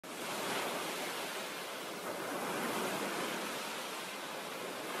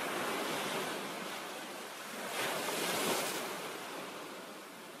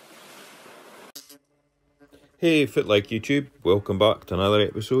Hey Fit Like YouTube, welcome back to another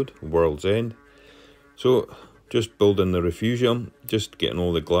episode, World's End. So, just building the Refugium, just getting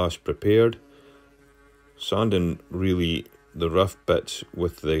all the glass prepared, sanding really the rough bits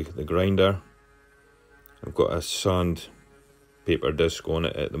with the grinder. I've got a sand paper disc on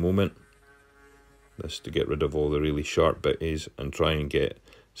it at the moment. This to get rid of all the really sharp bits and try and get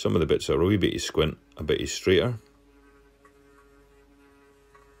some of the bits that are a wee bit squint a bit straighter.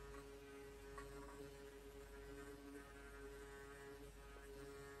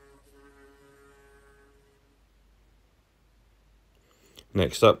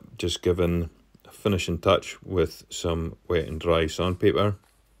 Next up, just giving a finishing touch with some wet and dry sandpaper.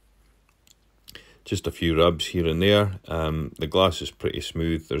 Just a few rubs here and there. The glass is pretty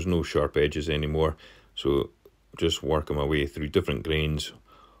smooth, there's no sharp edges anymore, so just working my way through different grades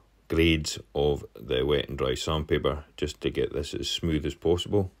of the wet and dry sandpaper just to get this as smooth as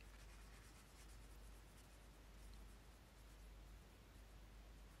possible.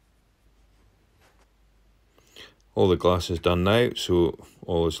 All the glass is done now, so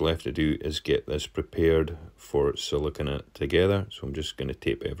all that's left to do is get this prepared for siliconing it together. So I'm just going to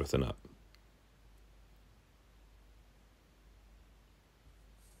tape everything up.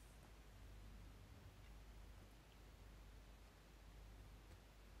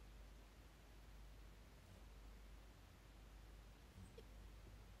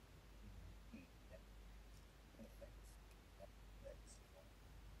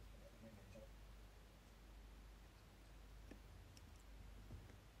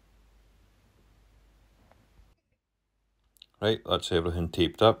 Right, that's everything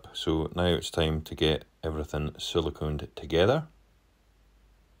taped up, so now it's time to get everything siliconed together.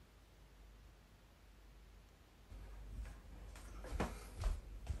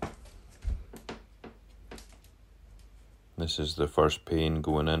 This is the first pane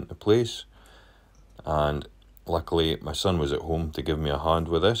going into place, and luckily my son was at home to give me a hand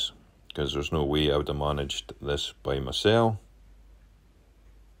with this, because there's no way I would have managed this by myself.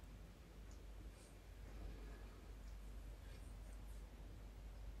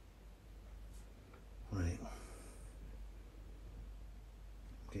 Right.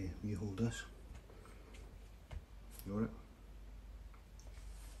 Okay, you hold this. You got it?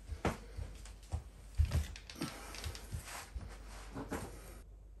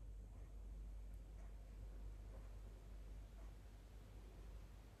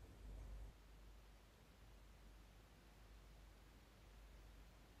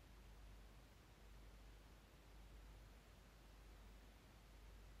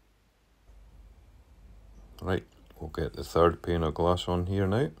 Right, we'll get the third pane of glass on here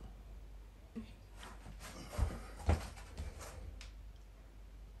now.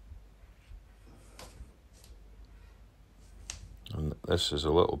 And this is a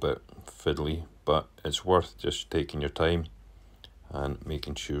little bit fiddly, but it's worth just taking your time and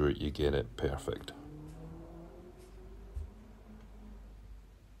making sure you get it perfect.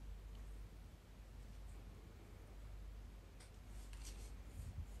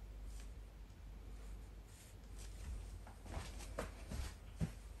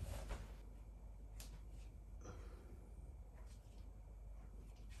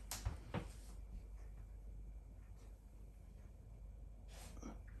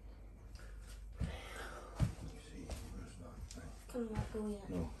 Can not go yet.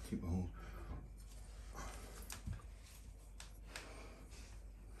 No, keep a hold.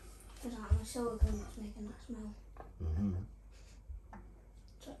 Is that my silicone that's making that smell? Mm-hmm.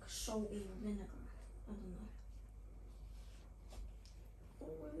 It's like salty vinegar. I don't know.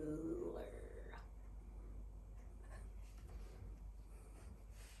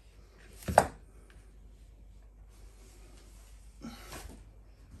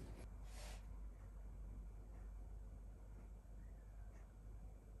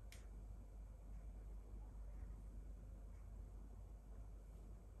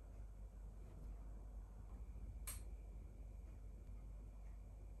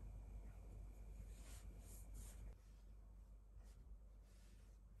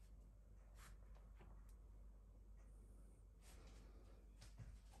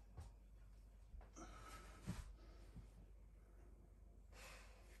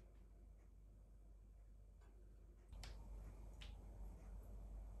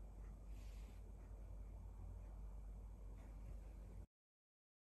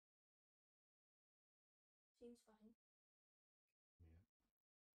 Seems fine.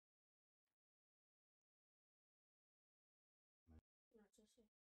 No, it's just you got a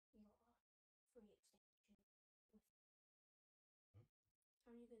free extension with. How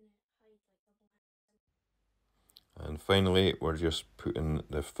are you gonna hide like the black? And finally, we're just putting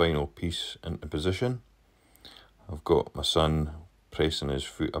the final piece into position. I've got my son pressing his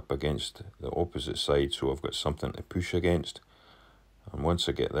foot up against the opposite side, so I've got something to push against. And once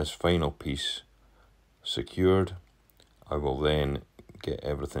I get this final piece secured, I will then get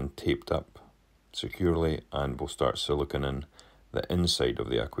everything taped up securely and we'll start siliconing the inside of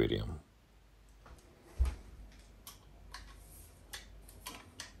the aquarium.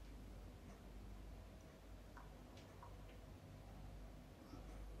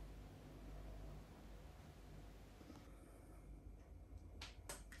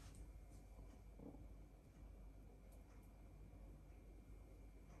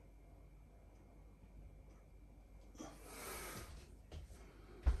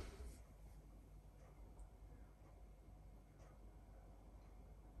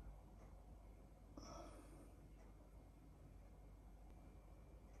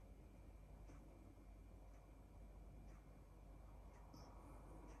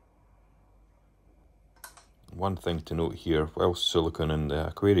 One thing to note here, whilst siliconing the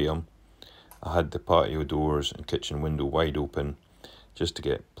aquarium, I had the patio doors and kitchen window wide open just to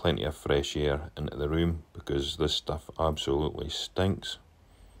get plenty of fresh air into the room, because this stuff absolutely stinks,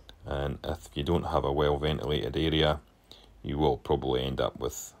 and if you don't have a well ventilated area you will probably end up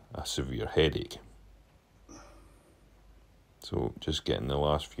with a severe headache. So just getting the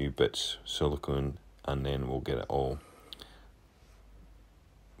last few bits silicone and then we'll get it all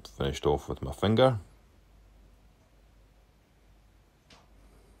finished off with my finger.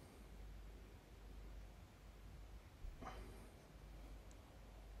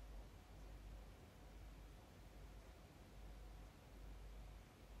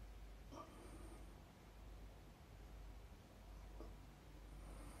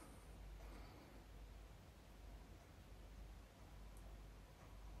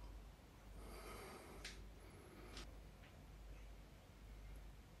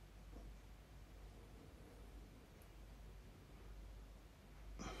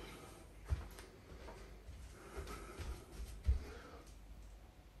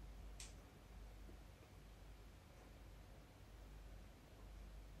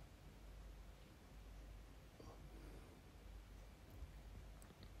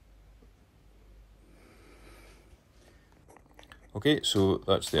 Okay, so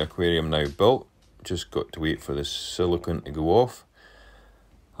that's the aquarium now built. Just got to wait for the silicone to go off.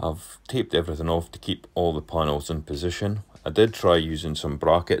 I've taped everything off to keep all the panels in position. I did try using some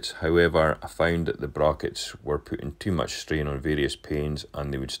brackets, however I found that the brackets were putting too much strain on various panes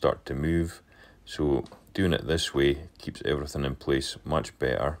and they would start to move. So doing it this way keeps everything in place much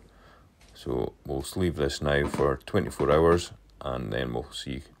better. So we'll leave this now for 24 hours and then we'll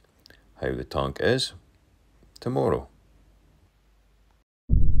see how the tank is tomorrow.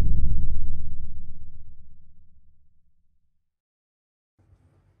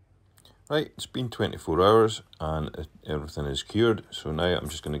 Right, it's been 24 hours and everything is cured, so now I'm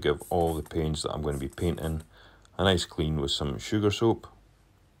just going to give all the panes that I'm going to be painting a nice clean with some sugar soap.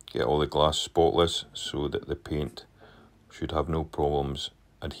 Get all the glass spotless so that the paint should have no problems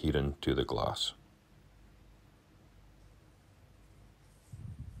adhering to the glass.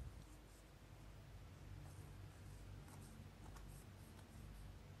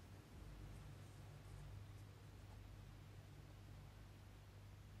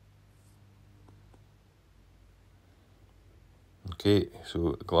 Okay,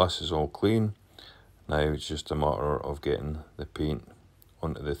 so the glass is all clean. Now it's just a matter of getting the paint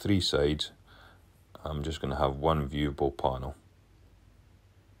onto the three sides. I'm just going to have one viewable panel.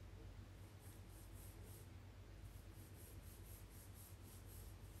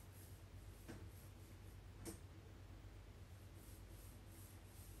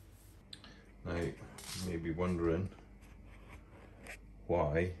 Now, you may be wondering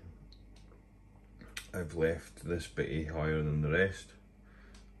why I've left this bit higher than the rest,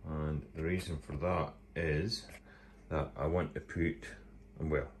 and the reason for that is that I want to put,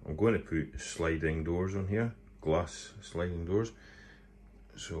 well, I'm going to put sliding doors on here, glass sliding doors.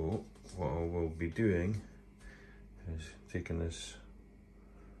 So what I will be doing is taking this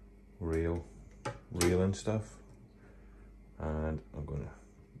railing stuff, and I'm going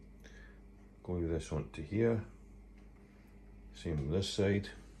to glue this onto here, same with this side.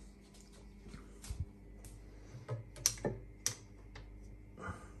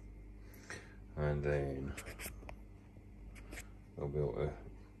 And then I'll be able to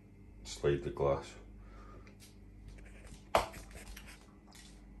slide the glass.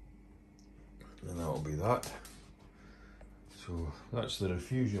 And that'll be that. So that's the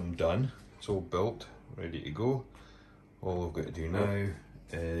Refugium done. It's all built, ready to go. All I've got to do now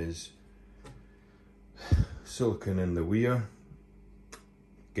is silicone in the weir,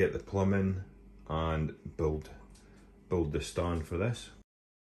 get the plumbing and build build the stand for this.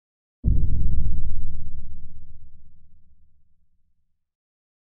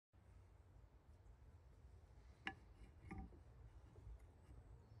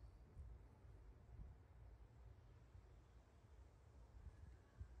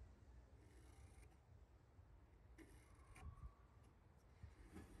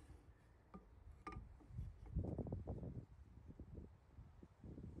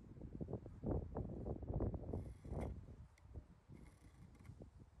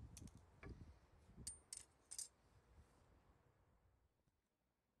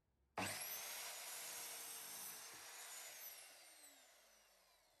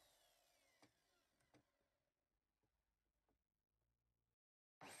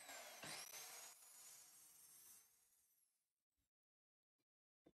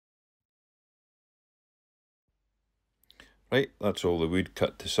 Right, that's all the wood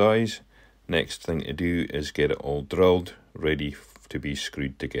cut to size. Next thing to do is get it all drilled, ready to be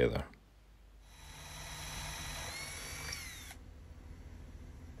screwed together.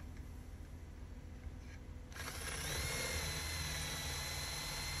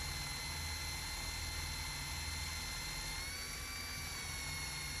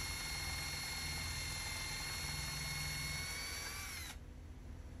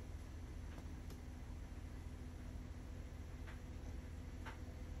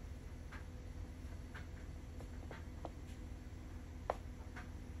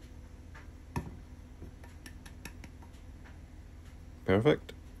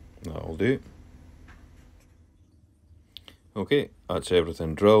 Perfect, that'll do. Okay, that's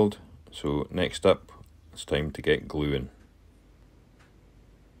everything drilled, so next up it's time to get gluing.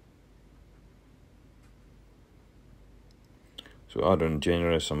 So add on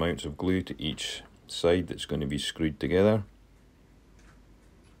generous amounts of glue to each side that's going to be screwed together.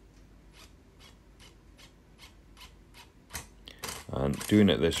 And doing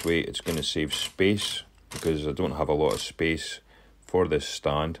it this way, it's going to save space, because I don't have a lot of space for this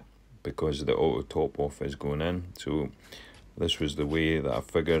stand because the auto top off is going in. So this was the way that I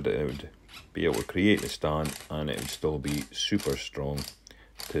figured it would be able to create the stand, and it would still be super strong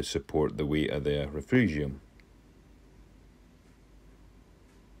to support the weight of the Refugium.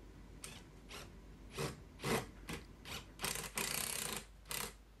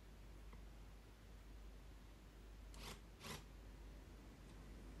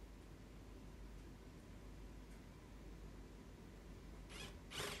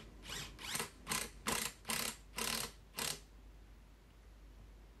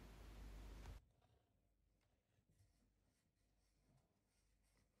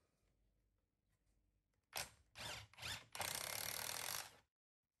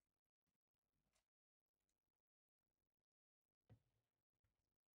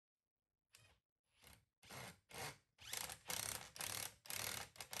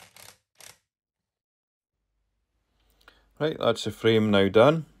 Right, that's the frame now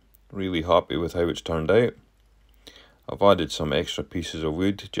done. Really happy with how it's turned out. I've added some extra pieces of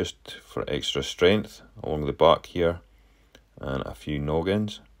wood just for extra strength along the back here, and a few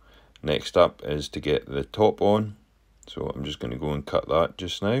noggins. Next up is to get the top on, so I'm just going to go and cut that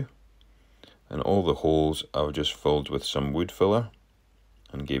just now. And all the holes I've just filled with some wood filler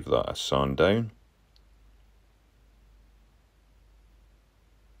and gave that a sand down.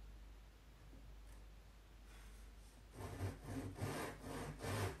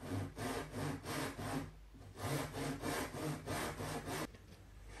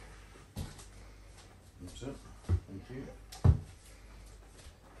 That's it. Thank you.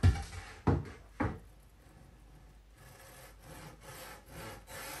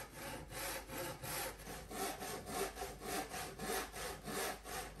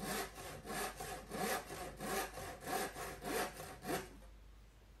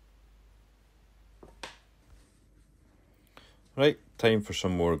 Right, time for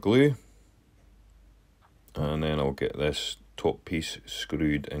some more glue, and then I'll get this top piece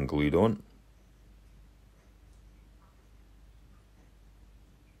screwed and glued on.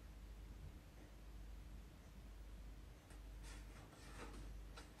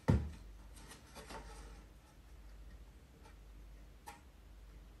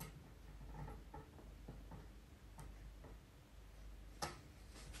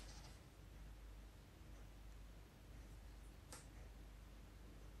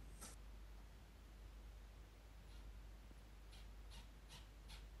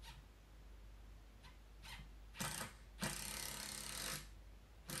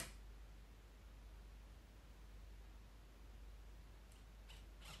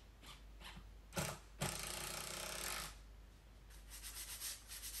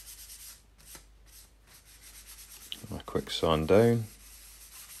 quick sand down.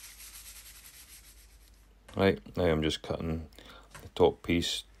 Right, now I'm just cutting the top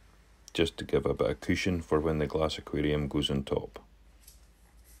piece just to give a bit of cushion for when the glass aquarium goes on top.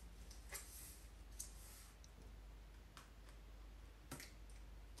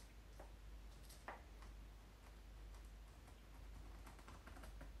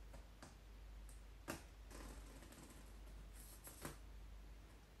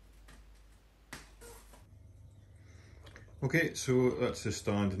 Okay, so that's the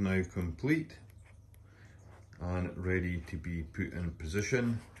stand now complete and ready to be put in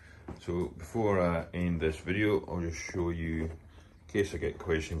position. So before I end this video, I'll just show you, in case I get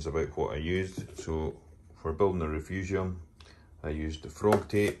questions about what I used. So for building the Refugium, I used the frog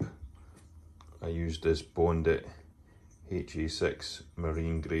tape, I used this Bondit HA6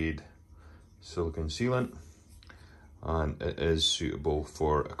 marine grade silicone sealant, and it is suitable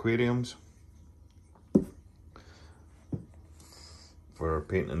for aquariums. For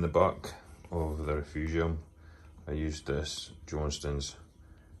painting the back of the Refugium, I used this Johnston's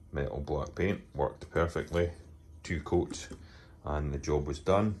metal black paint, worked perfectly, 2 coats and the job was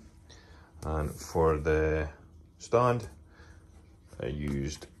done. And for the stand, I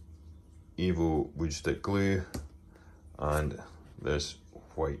used Evo wood stick glue and this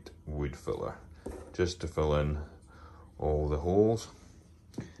white wood filler just to fill in all the holes,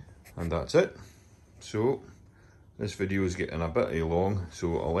 and that's it. So this video is getting a bit long,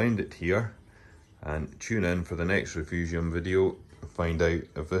 so I'll end it here and tune in for the next Refugium video and find out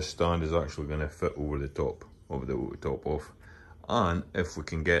if this stand is actually going to fit over the top of the top off, and if we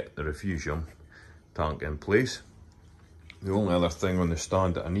can get the Refugium tank in place. The only other thing on the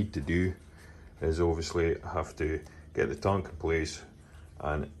stand that I need to do is obviously have to get the tank in place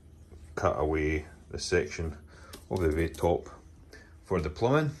and cut away the section of the very top for the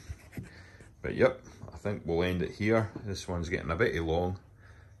plumbing. But yep, I think we'll end it here. This one's getting a bit long.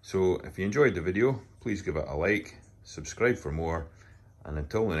 So if you enjoyed the video, please give it a like, subscribe for more, and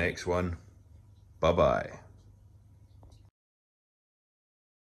until the next one, bye bye.